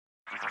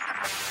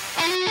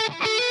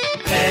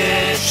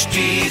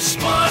HT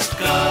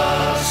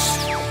Smartcast.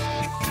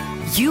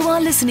 You are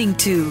listening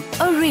to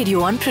a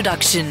Radio On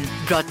production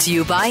brought to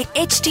you by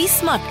HT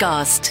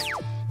Smartcast.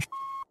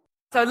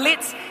 So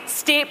let's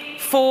step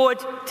forward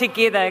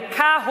together.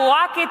 Ka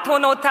hoake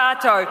tono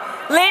tātou.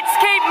 Let's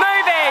keep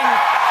moving.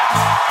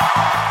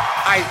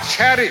 I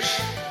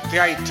cherish the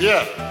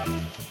idea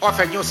of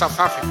a new South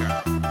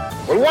Africa.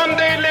 Will one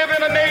day live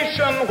in a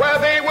nation where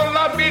they will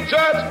not be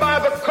judged by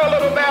the color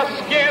of their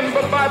skin,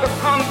 but by the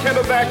content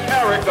of their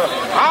character.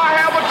 I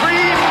have a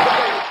dream.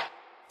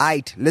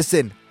 Aight,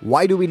 listen,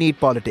 why do we need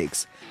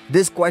politics?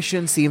 This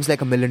question seems like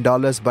 $1 million,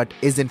 but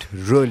isn't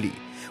really.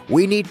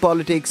 We need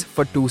politics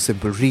for two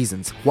simple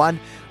reasons. One,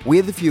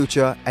 we're the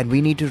future and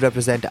we need to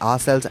represent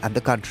ourselves and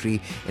the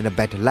country in a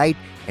better light.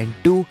 And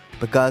two,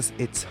 because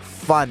it's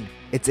fun,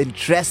 it's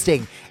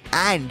interesting,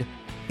 and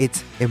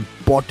it's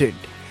important.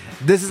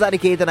 This is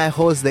Aniket and I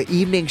host the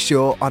evening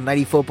show on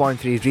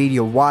 94.3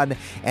 Radio 1,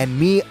 and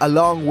me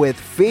along with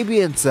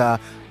Fabian sir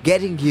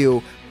getting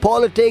you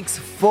Politics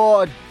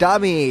for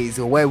Dummies,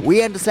 where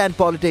we understand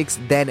politics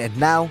then and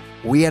now.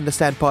 We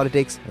understand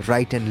politics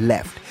right and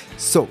left.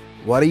 So,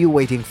 what are you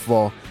waiting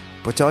for?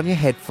 Put on your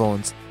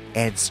headphones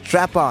and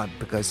strap on,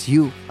 because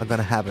you are going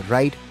to have a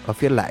ride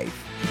of your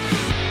life.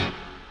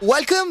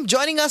 Welcome.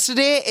 Joining us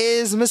today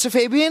is Mr.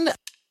 Fabian.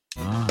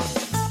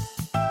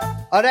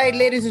 All right,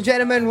 ladies and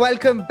gentlemen,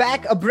 welcome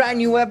back. A brand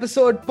new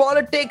episode,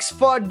 Politics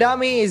for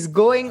Dummies,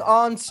 going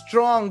on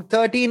strong.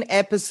 13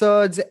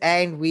 episodes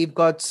and we've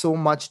got so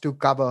much to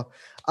cover.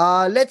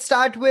 Let's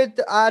start with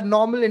our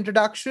normal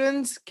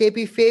introductions.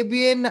 KP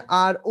Fabian,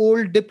 our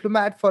old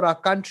diplomat for our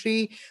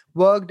country,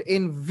 worked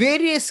in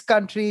various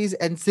countries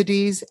and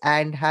cities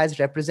and has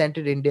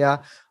represented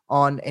India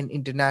on an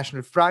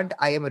international front.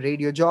 I am a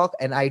radio jock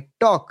and I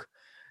talk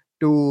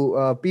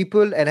to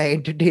people and I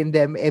entertain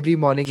them every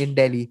morning in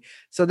Delhi.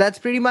 So that's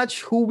pretty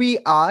much who we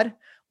are.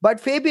 But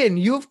Fabian,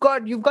 you've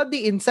got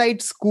the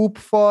inside scoop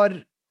for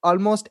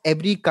almost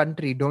every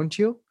country, don't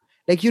you?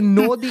 Like, you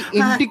know the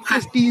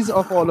intricacies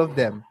of all of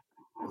them.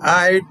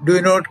 I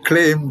do not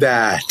claim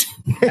that.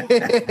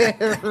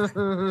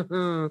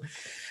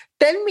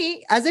 Tell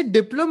me, as a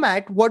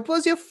diplomat, what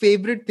was your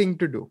favorite thing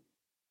to do?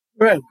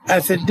 Well,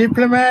 as a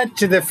diplomat,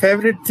 the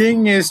favorite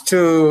thing is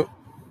to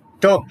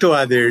talk to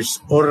others,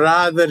 or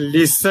rather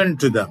listen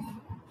to them.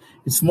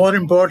 It's more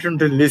important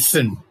to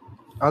listen,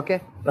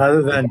 okay,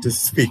 rather than to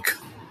speak.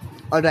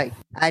 All right.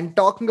 And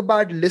talking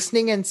about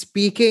listening and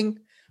speaking,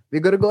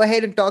 we're going to go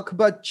ahead and talk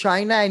about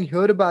China and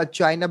hear about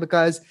China,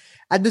 because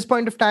at this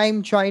point of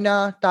time,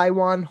 China,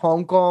 Taiwan,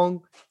 Hong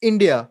Kong,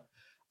 India,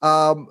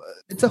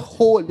 it's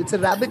a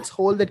rabbit's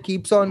hole that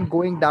keeps on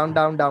going down.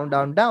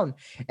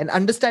 And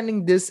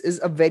understanding this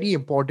is a very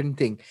important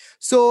thing.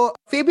 So,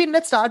 Fabian,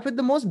 let's start with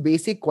the most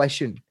basic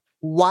question.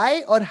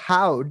 Why or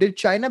how did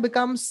China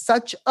become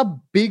such a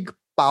big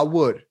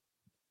power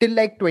till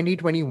like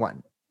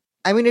 2021?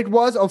 I mean, it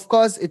was, of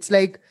course, it's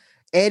like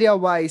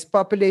area-wise,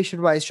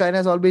 population-wise, China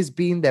has always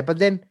been there. But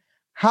then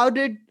how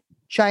did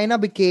China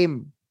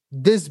become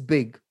this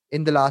big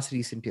in the last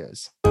recent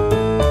years?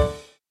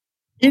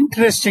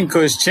 Interesting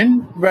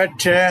question,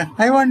 but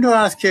I want to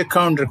ask you a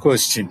counter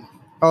question.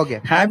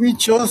 Okay. Have you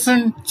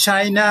chosen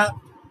China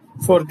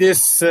for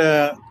this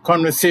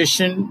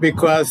conversation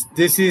because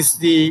this is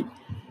the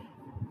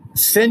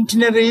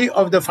centenary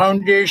of the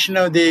foundation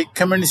of the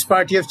Communist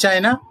Party of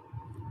China,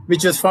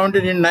 which was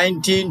founded in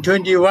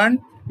 1921?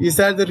 Is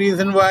that the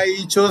reason why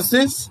you chose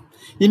this?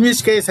 In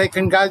which case, I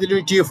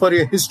congratulate you for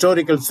your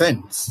historical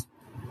sense.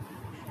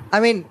 I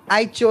mean,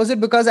 I chose it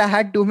because I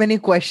had too many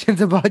questions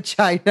about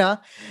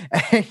China,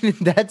 and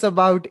that's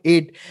about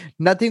it.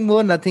 Nothing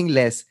more, nothing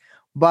less.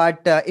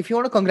 But if you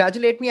want to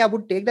congratulate me, I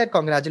would take that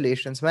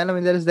congratulations, man. I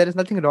mean, there is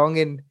nothing wrong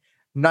in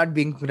not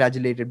being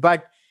congratulated.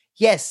 But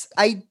yes,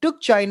 I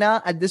took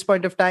China at this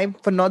point of time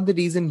for not the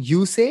reason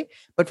you say,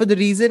 but for the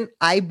reason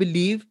I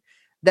believe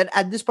that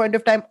at this point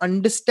of time,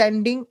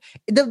 understanding,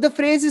 the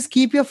phrase is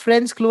keep your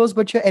friends close,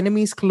 but your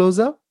enemies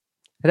closer,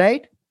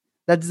 right?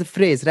 That's the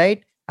phrase,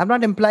 right? I'm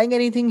not implying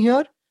anything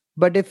here,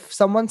 but if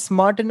someone's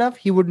smart enough,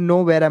 he would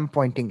know where I'm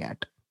pointing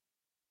at.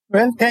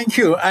 Well, thank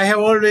you. I have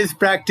always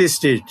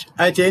practiced it.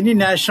 At any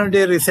National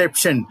Day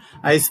reception,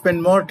 I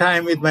spend more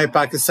time with my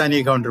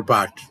Pakistani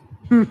counterpart.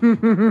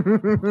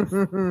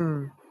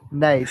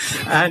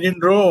 Nice. And in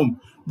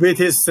Rome, with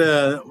his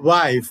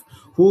wife,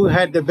 who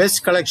had the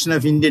best collection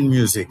of Indian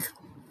music.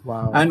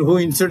 Wow. And who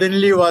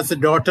incidentally was the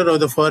daughter of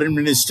the foreign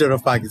minister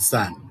of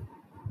Pakistan.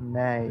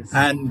 Nice.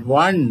 And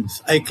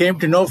once I came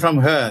to know from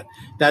her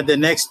that the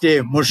next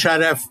day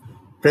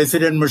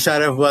President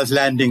Musharraf was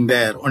landing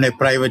there on a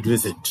private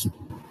visit.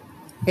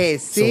 Hey,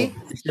 see?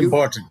 So it's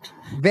important.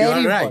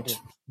 Very you are important.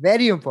 Right.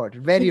 Very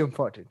important. Very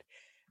important.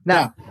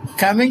 Now,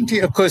 coming to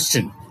your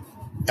question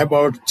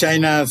about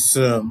China's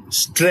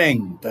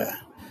strength.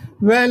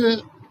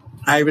 Well,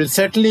 I will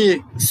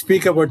certainly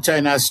speak about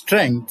China's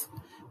strength,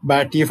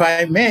 but if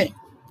I may,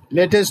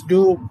 let us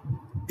do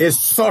a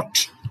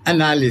SWOT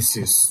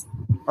analysis.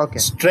 Okay.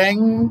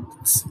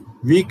 Strengths,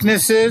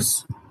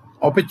 weaknesses,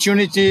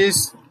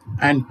 opportunities,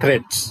 and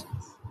threats.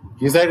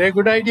 Is that a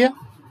good idea?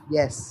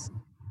 Yes.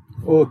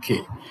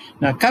 Okay.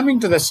 Now, coming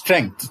to the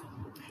strength,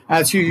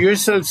 as you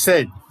yourself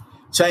said,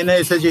 China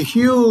is such a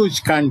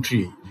huge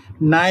country,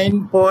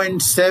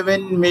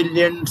 9.7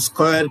 million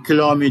square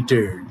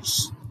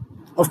kilometers.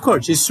 Of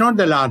course, it's not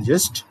the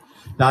largest.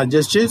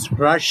 Largest is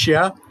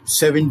Russia,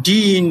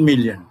 17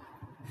 million.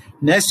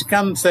 Next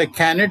comes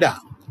Canada,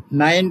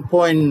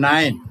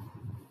 9.9.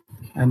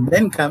 And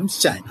then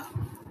comes China.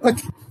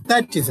 Okay,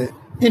 that is,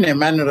 in a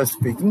manner of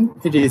speaking,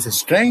 it is a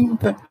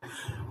strength.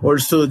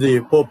 Also,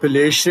 the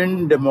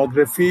population,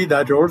 demography,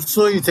 that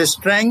also is a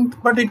strength,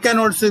 but it can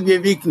also be a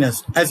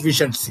weakness, as we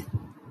shall see.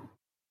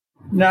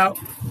 Now,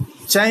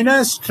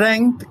 China's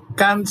strength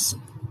comes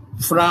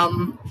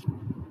from,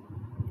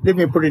 let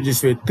me put it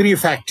this way, three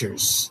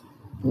factors.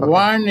 Okay.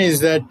 One is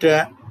that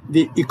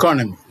the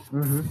economy.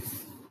 Mm-hmm.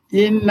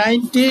 In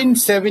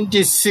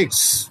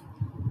 1976,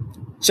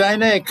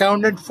 China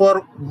accounted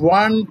for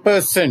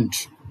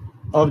 1%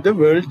 of the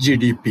world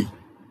GDP.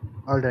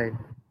 All right.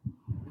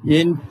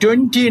 In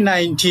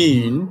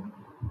 2019,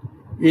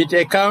 it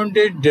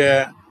accounted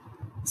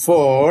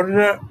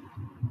for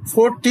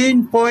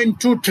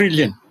 14.2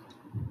 trillion.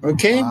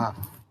 Okay? Wow.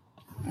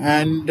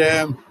 And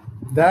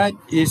that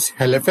is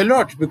hell of a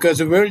lot because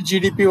the world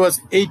GDP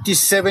was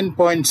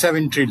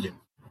 87.7 trillion.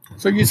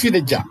 So you see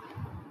the jump.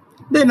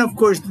 Then, of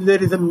course,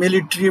 there is a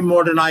military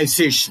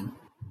modernization.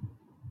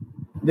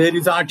 There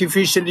is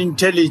artificial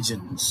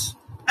intelligence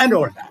and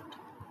all that.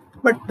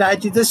 But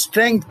that is the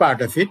strength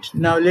part of it.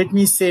 Now, let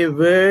me say a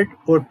word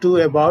or two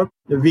about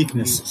the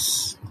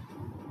weaknesses.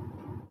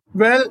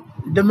 Well,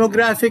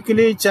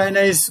 demographically, China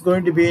is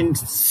going to be in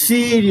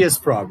serious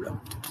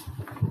problem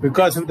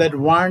because of that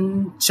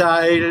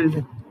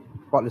one-child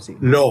policy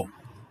law.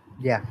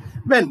 Yeah.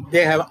 Well,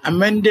 they have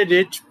amended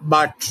it,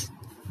 but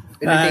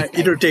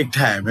it will take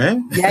time.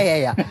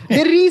 Yeah.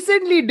 They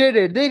recently did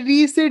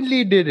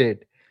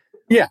it.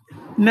 Yeah.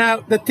 Now,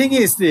 the thing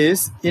is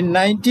this, in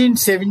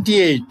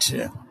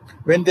 1978,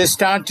 when they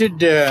started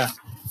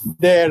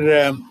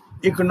their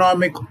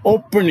economic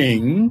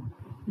opening,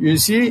 you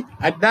see,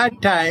 at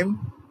that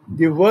time,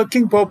 the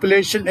working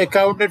population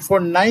accounted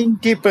for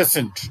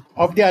 90%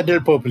 of the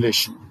adult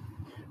population.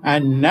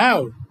 And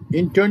now,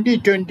 in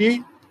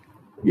 2020,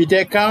 it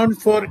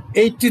accounts for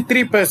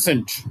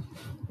 83%.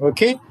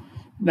 Okay?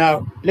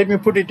 Now, let me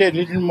put it a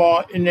little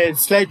more in a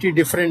slightly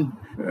different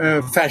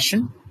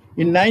fashion.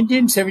 In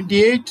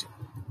 1978,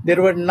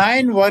 there were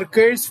 9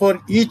 workers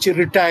for each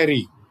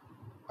retiree.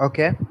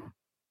 Okay.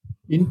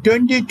 In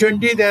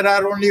 2020, there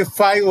are only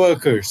 5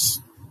 workers.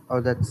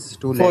 Oh, that's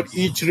too for less.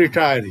 each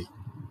retiree.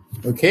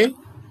 Okay?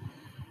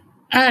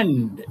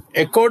 And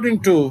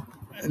according to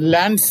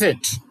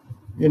Lancet,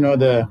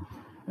 the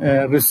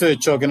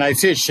research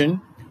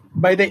organization,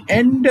 by the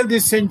end of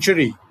this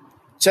century,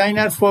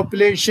 China's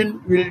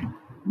population will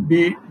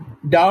be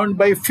down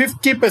by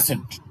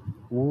 50%.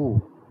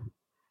 Ooh.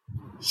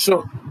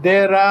 So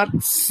there are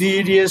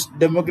serious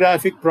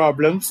demographic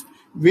problems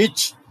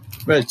which,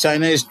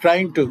 China is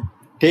trying to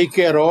take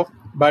care of,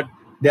 but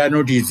they are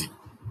not easy.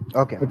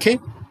 Okay?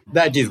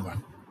 That is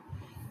one.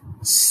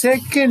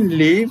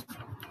 Secondly,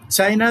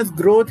 China's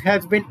growth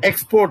has been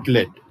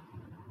export-led,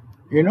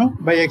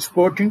 by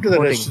exporting to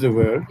the rest of the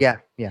world. Yeah.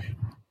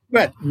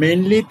 Well,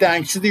 mainly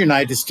thanks to the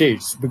United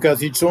States,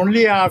 because it's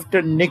only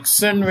after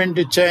Nixon went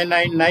to China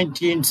in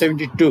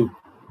 1972.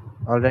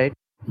 All right.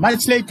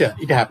 Much later,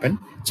 it happened.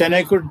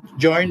 China could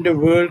join the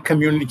world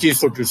community,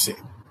 so to say.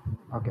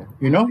 Okay.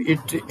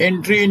 Its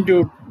entry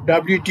into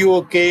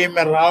WTO came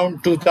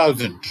around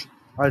 2000.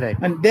 All right.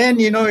 And then,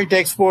 its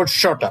exports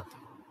shot up.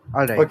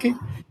 All right. Okay.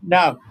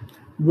 Now,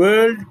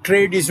 world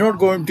trade is not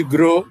going to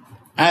grow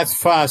as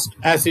fast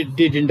as it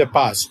did in the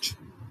past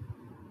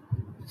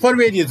for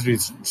various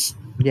reasons.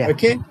 Yeah.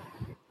 Okay.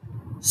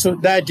 So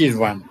that is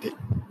one thing.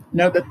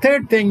 Now, the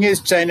third thing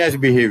is China's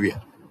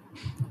behavior.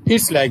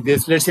 It's like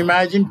this. Let's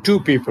imagine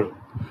 2 people.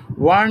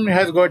 One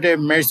has got a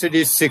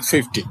Mercedes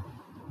 650.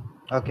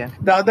 Okay.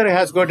 The other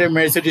has got a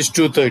Mercedes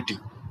 230.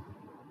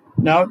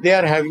 Now, they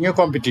are having a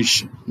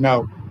competition.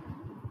 Now,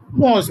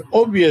 most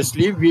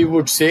obviously, we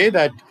would say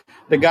that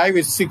the guy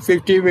with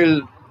 650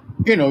 will,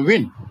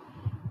 win.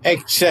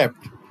 Except,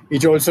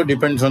 it also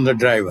depends on the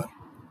driver.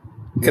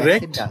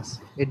 Correct? Yes,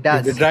 it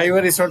does. If the driver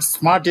is not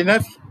smart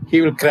enough,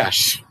 he will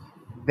crash.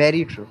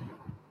 Very true.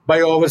 By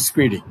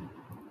overspeeding.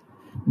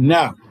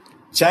 Now,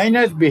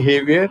 China's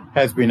behavior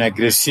has been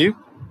aggressive.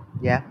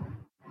 Yeah.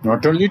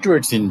 Not only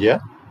towards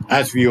India,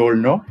 as we all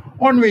know,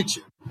 on which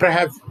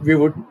perhaps we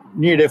would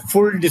need a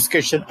full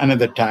discussion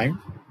another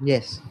time.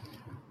 Yes.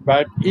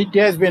 But it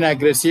has been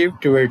aggressive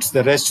towards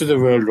the rest of the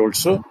world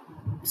also.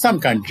 Some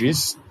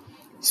countries,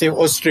 say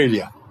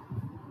Australia.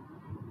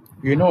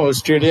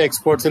 Australia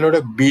exports a lot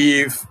of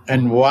beef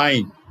and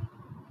wine.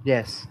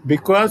 Yes.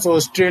 Because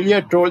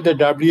Australia told the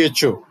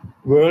WHO,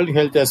 World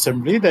Health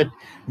Assembly, that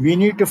we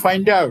need to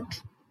find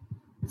out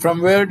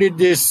from where did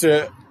this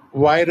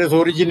virus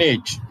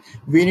originate.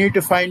 We need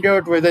to find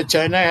out whether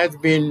China has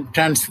been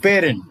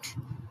transparent.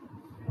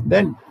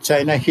 Then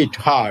China hit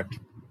hard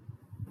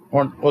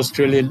on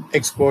Australian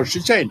exports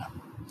to China.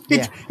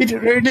 It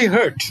really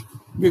hurt.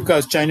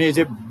 because China is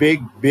a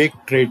big, big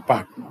trade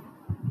partner.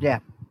 Yeah.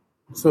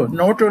 So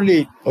not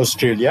only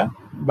Australia,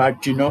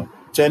 but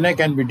China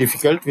can be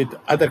difficult with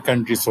other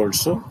countries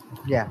also.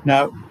 Yeah.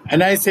 Now,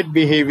 and I said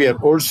behavior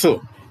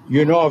also,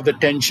 of the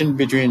tension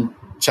between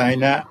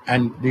China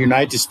and the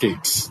United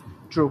States.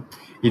 True.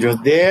 It was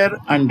there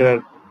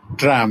under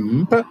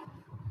Trump.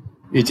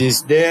 It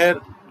is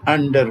there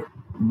under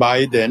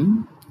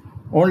Biden.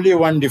 Only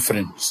one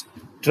difference.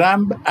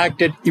 Trump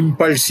acted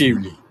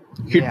impulsively.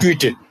 He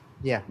tweeted.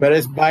 Yeah.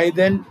 Whereas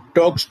Biden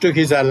talks to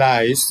his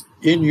allies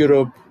in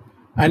Europe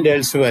and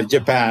elsewhere,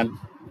 Japan,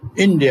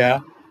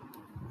 India.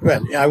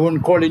 Well, I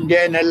wouldn't call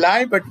India an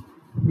ally, but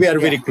we are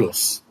very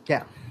close.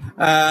 Yeah.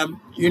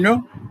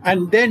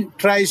 And then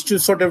tries to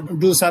sort of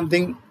do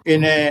something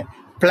in a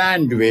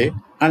planned way,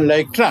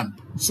 unlike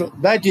Trump. So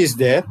that is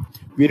there.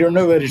 We don't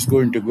know where it's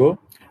going to go.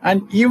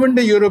 And even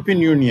the European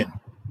Union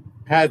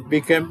has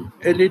become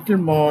a little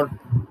more,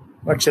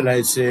 what shall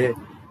I say,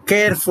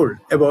 careful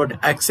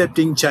about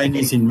accepting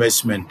Chinese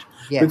investment.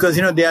 Yes. Because,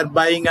 they are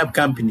buying up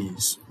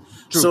companies.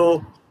 True.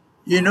 So,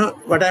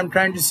 what I'm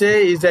trying to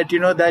say is that,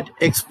 that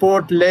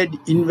export-led,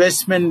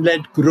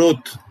 investment-led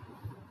growth,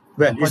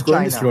 well, it's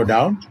going to slow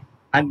down.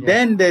 And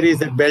then there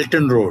is a Belt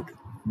and Road,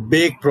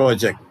 big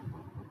project,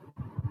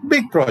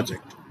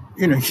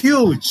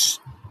 huge,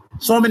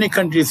 so many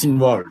countries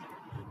involved.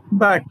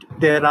 But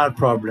there are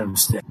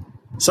problems there.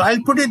 So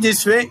I'll put it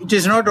this way, it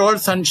is not all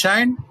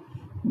sunshine.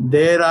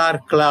 There are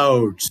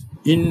clouds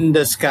in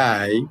the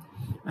sky,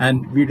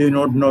 and we do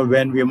not know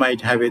when we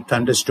might have a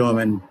thunderstorm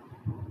and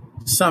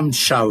some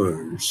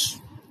showers.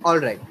 All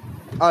right.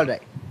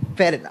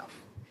 Fair enough.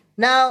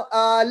 Now,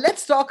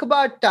 let's talk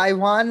about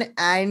Taiwan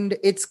and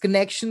its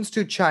connections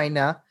to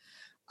China.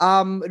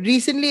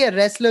 Recently, a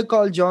wrestler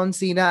called John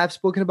Cena, I've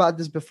spoken about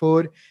this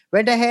before,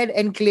 went ahead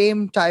and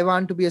claimed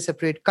Taiwan to be a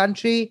separate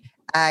country,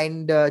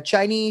 and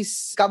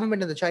Chinese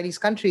government and the Chinese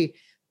country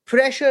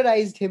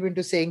pressurized him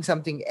into saying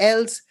something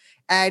else.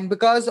 And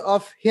because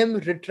of him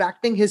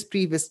retracting his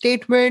previous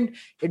statement,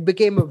 it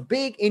became a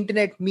big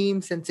internet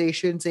meme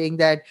sensation saying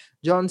that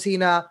John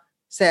Cena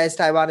says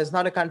Taiwan is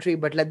not a country,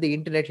 but let the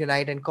internet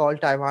unite and call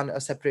Taiwan a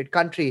separate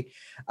country.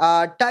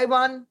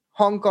 Taiwan,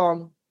 Hong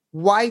Kong,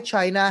 why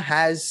China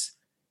has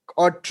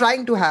or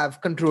trying to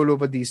have control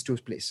over these two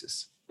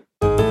places?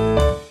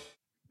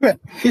 Well,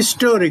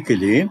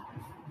 historically,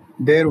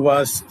 there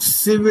was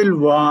civil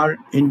war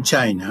in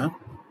China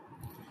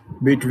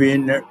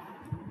between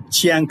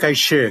Chiang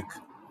Kai-shek,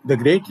 the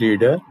great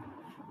leader,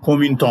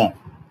 Kuomintang,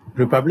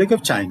 Republic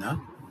of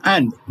China,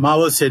 and Mao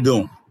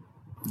Zedong,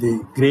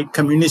 the great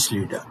communist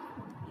leader.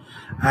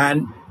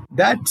 And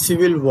that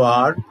civil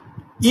war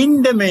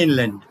in the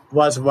mainland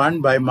was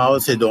won by Mao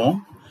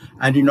Zedong.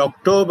 And in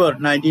October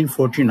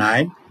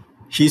 1949,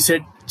 he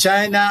said,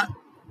 China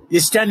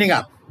is standing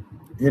up.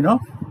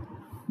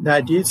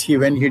 That is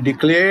when he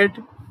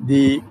declared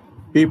the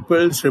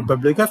People's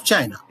Republic of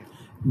China.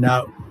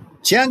 Now,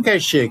 Chiang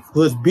Kai-shek,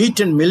 who was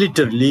beaten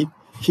militarily,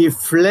 he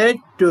fled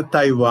to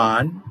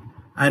Taiwan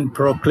and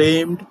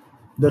proclaimed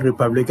the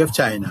Republic of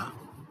China.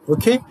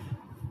 Okay?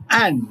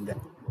 And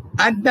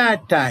at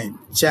that time,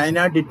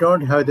 China did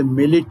not have the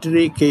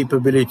military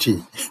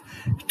capability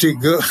to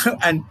go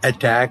and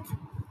attack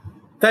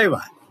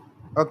Taiwan.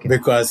 Okay.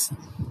 Because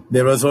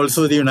there was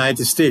also the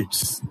United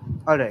States.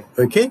 All right.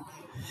 Okay?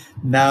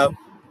 Now,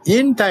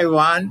 in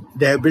Taiwan,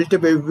 they have built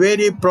up a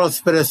very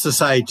prosperous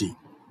society.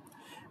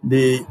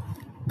 The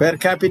per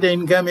capita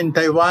income in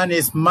Taiwan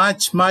is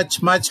much,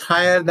 much, much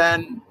higher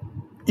than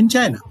in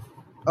China.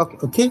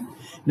 Okay.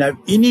 Now,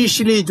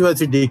 initially it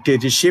was a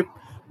dictatorship,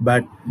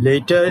 but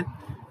later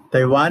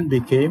Taiwan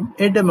became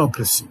a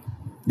democracy.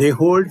 They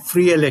hold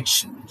free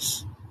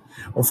elections.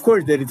 Of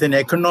course, there is an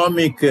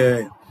economic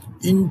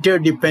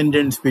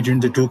interdependence between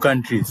the two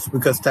countries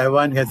because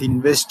Taiwan has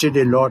invested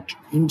a lot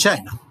in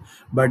China.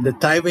 But the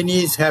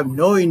Taiwanese have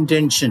no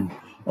intention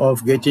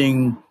of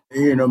getting,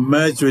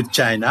 merged with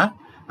China.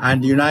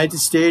 And the United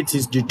States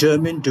is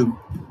determined to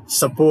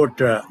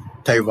support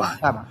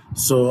Taiwan.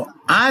 So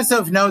as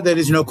of now, there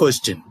is no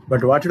question.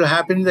 But what will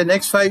happen in the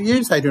next 5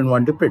 years, I don't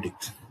want to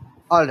predict.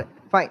 All right,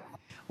 fine.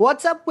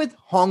 What's up with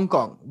Hong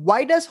Kong?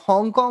 Why does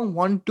Hong Kong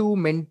want to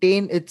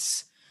maintain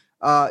its,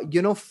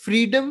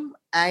 freedom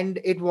and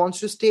it wants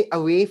to stay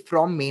away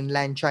from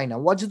mainland China?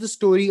 What's the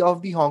story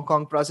of the Hong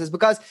Kong process?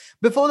 Because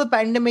before the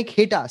pandemic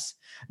hit us,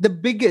 the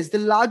biggest, the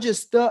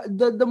largest,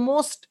 the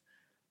most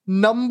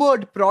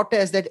numbered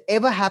protest that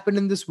ever happened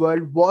in this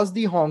world was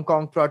the Hong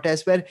Kong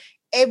protest, where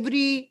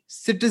every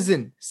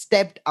citizen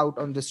stepped out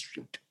on the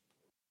street.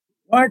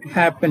 What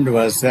happened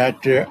was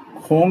that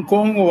Hong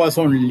Kong was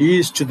on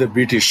lease to the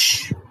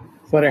British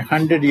for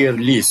 100-year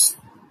lease.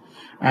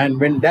 And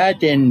when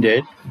that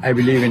ended, I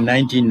believe in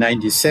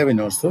 1997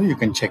 or so, you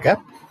can check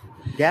up.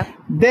 Yeah.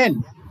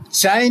 Then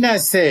China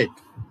said,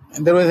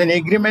 and there was an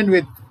agreement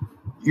with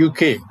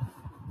UK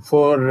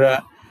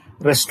for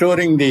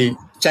restoring the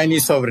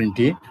Chinese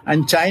sovereignty.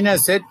 And China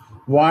said,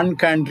 one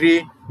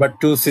country,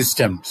 but two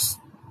systems.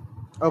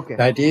 Okay.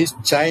 That is,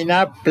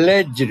 China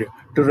pledged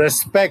to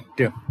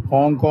respect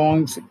Hong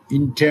Kong's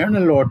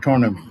internal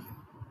autonomy.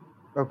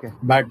 Okay.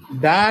 But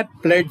that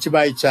pledge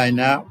by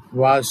China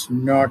was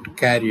not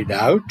carried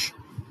out.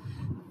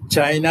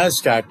 China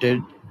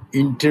started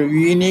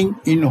intervening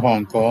in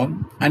Hong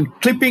Kong and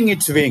clipping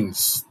its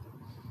wings,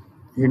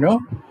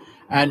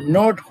 and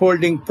not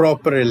holding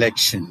proper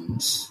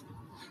elections.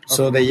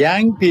 So the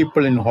young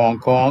people in Hong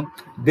Kong,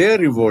 they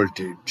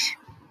revolted,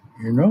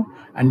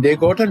 and they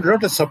got a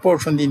lot of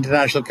support from the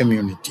international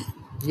community.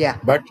 Yeah.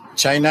 But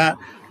China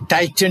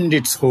tightened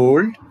its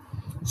hold.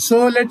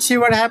 So let's see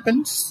what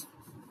happens.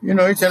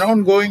 It's an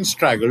ongoing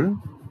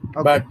struggle,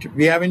 but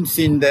we haven't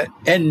seen the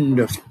end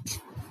of it.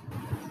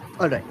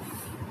 All right.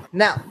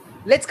 Now,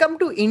 let's come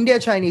to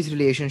India-Chinese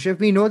relationship.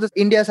 We know that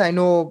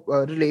India-Sino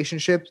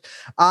relationships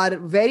are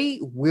very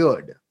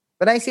weird.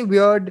 When I say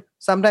weird,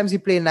 sometimes we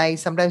play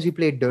nice, sometimes we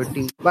play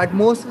dirty. But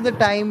most of the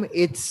time,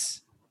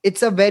 it's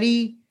a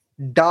very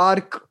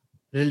dark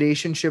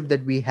relationship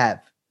that we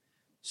have.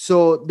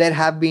 So there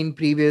have been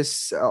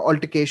previous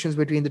altercations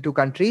between the two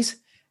countries.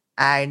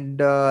 And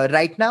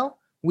right now,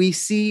 we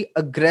see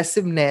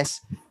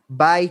aggressiveness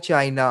by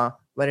China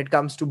when it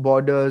comes to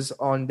borders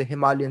on the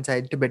Himalayan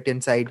side,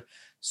 Tibetan side.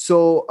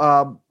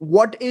 So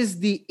what is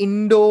the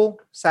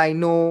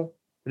Indo-Sino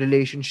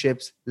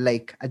relationships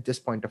like at this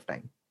point of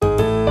time?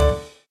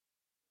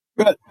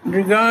 Well,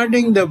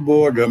 regarding the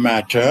border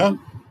matter,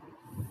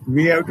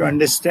 we have to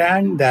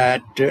understand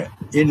that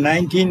in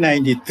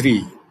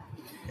 1993,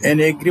 an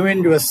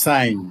agreement was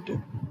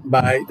signed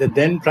by the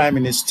then Prime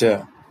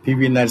Minister,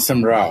 Fabian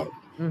and Rao,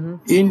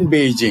 in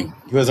Beijing.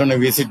 He was on a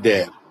visit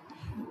there.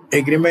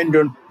 Agreement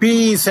on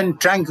peace and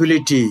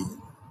tranquility,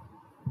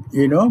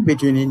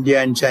 between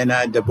India and China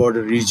at the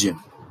border region.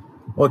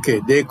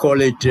 Okay, they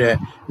call it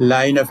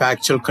Line of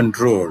Actual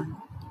Control,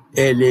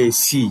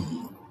 LAC.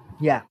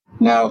 Yeah.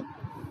 Now,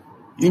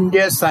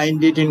 India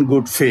signed it in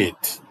good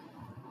faith.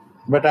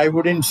 But I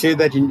wouldn't say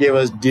that India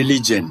was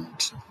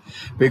diligent.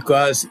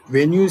 Because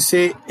when you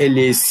say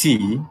LAC,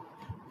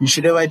 you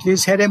should have at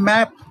least had a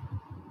map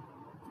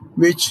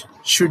which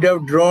should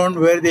have drawn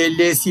where the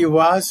LAC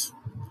was,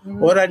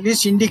 or at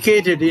least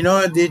indicated,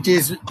 it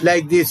is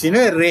like this,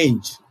 a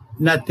range.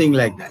 Nothing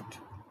like that.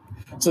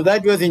 So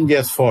that was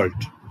India's fault.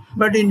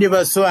 But India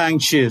was so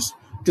anxious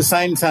to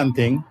sign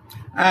something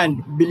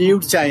and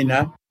believed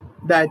China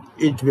that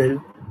it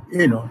will,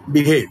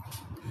 behave.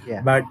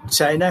 Yeah. But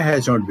China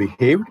has not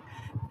behaved.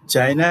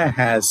 China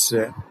has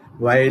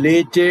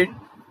violated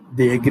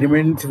the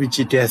agreement which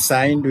it has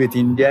signed with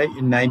India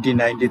in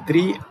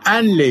 1993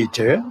 and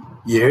later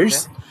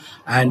years. Okay.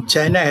 And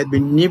China has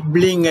been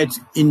nibbling at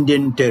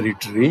Indian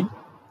territory.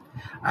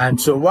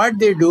 And so what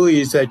they do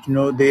is that,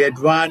 they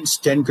advance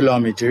 10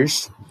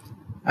 kilometers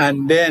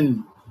and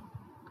then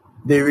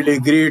they will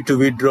agree to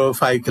withdraw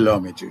 5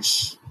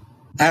 kilometers.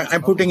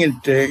 I'm putting it,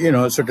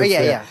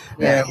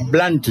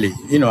 bluntly.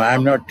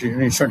 I'm not,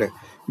 it's not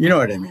you know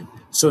what I mean.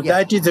 So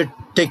that is the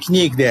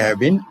technique they have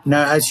been.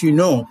 Now, as you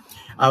know,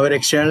 our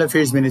External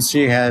Affairs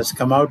Ministry has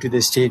come out with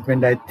a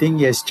statement, I think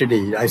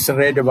yesterday, I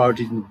read about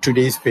it in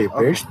today's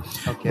papers,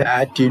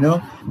 that,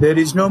 there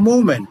is no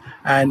movement.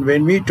 And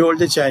when we told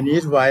the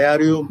Chinese, why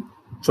are you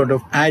sort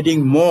of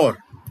adding more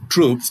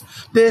troops?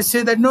 They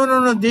say that,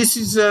 no, this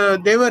is,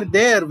 they were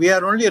there. We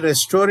are only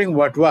restoring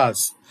what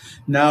was.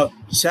 Now,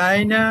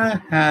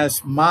 China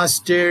has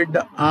mastered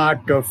the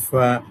art of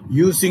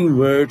using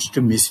words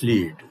to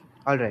mislead.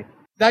 All right.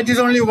 That is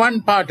only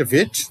one part of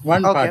it.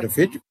 Part of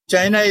it.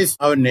 China is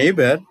our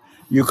neighbor.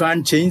 You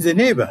can't change the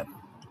neighbor.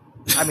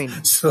 I mean,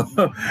 so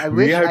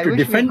we have to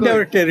defend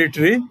our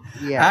territory.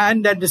 Yeah.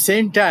 And at the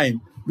same time,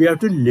 we have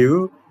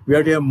to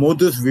have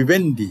modus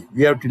vivendi.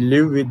 We have to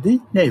live with the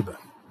neighbor.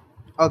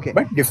 Okay.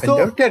 But defend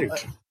our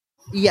territory.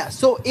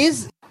 So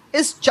is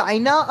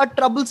China a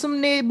troublesome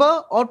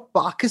neighbor or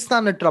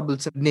Pakistan a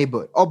troublesome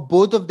neighbor? Or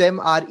both of them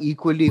are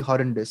equally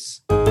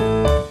horrendous?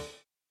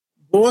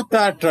 Both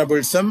are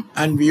troublesome,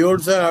 and we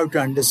also have to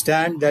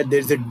understand that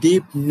there's a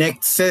deep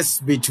nexus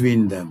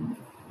between them.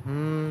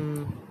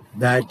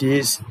 That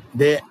is,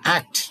 they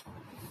act,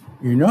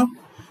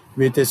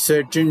 with a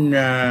certain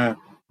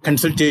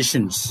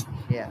consultations,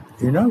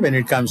 when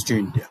it comes to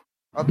India.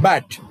 Okay.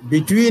 But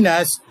between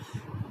us,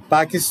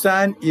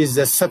 Pakistan is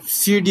a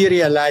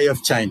subsidiary ally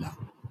of China.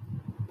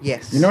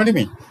 Yes. You know what I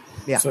mean?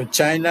 Yeah. So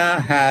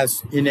China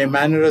has, in a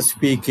manner of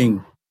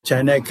speaking,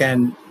 China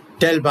can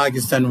tell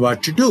Pakistan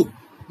what to do.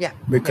 Yeah.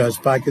 Because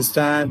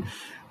Pakistan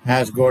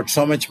has got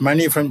so much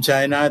money from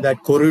China,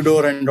 that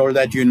corridor and all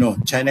that,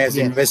 China has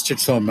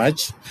invested so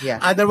much. Yeah.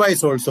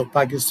 Otherwise also,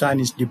 Pakistan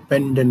is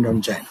dependent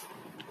on China.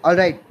 All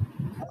right.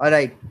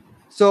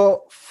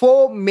 So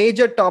 4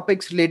 major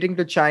topics relating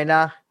to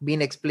China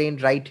being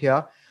explained right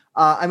here.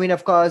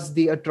 Of course,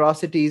 the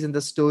atrocities and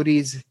the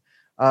stories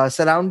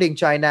surrounding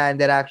China and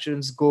their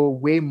actions go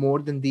way more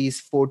than these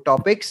 4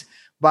 topics.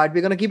 But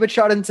we're going to keep it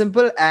short and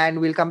simple, and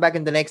we'll come back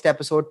in the next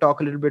episode, talk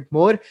a little bit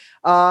more.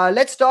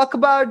 Let's talk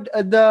about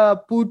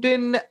the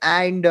Putin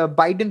and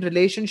Biden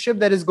relationship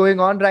that is going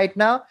on right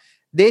now.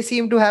 They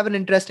seem to have an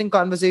interesting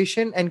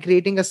conversation and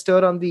creating a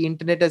stir on the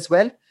internet as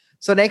well.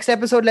 So next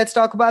episode, let's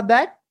talk about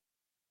that.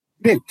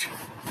 Great.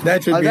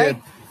 That will be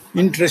an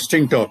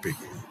interesting topic.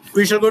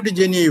 we shall go to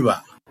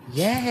Geneva.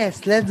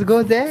 Yes, let's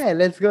go there.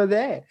 Let's go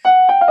there.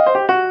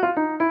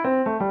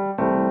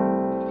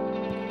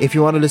 If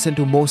you want to listen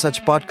to more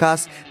such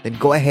podcasts, then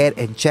go ahead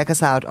and check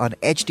us out on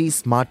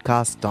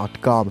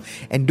htsmartcast.com.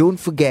 And don't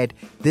forget,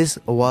 this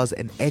was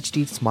an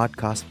HT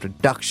Smartcast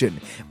production,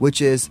 which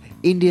is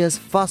India's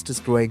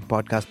fastest growing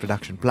podcast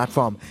production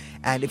platform.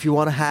 And if you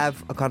want to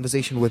have a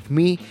conversation with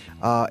me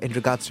in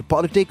regards to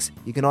politics,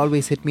 you can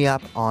always hit me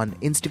up on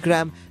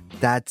Instagram.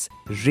 That's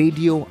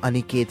Radio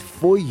Aniket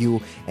for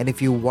you. And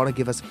if you want to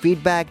give us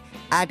feedback,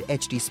 at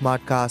HT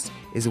Smartcast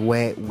is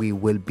where we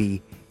will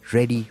be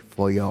ready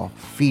for your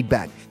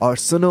feedback. और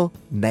सुनो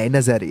नए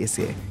नजरिए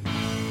से.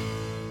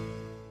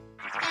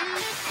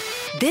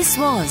 This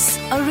was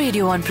a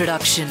Radio 1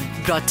 production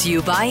brought to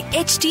you by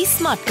HT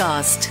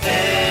Smartcast.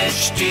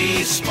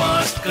 HT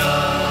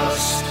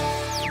Smartcast.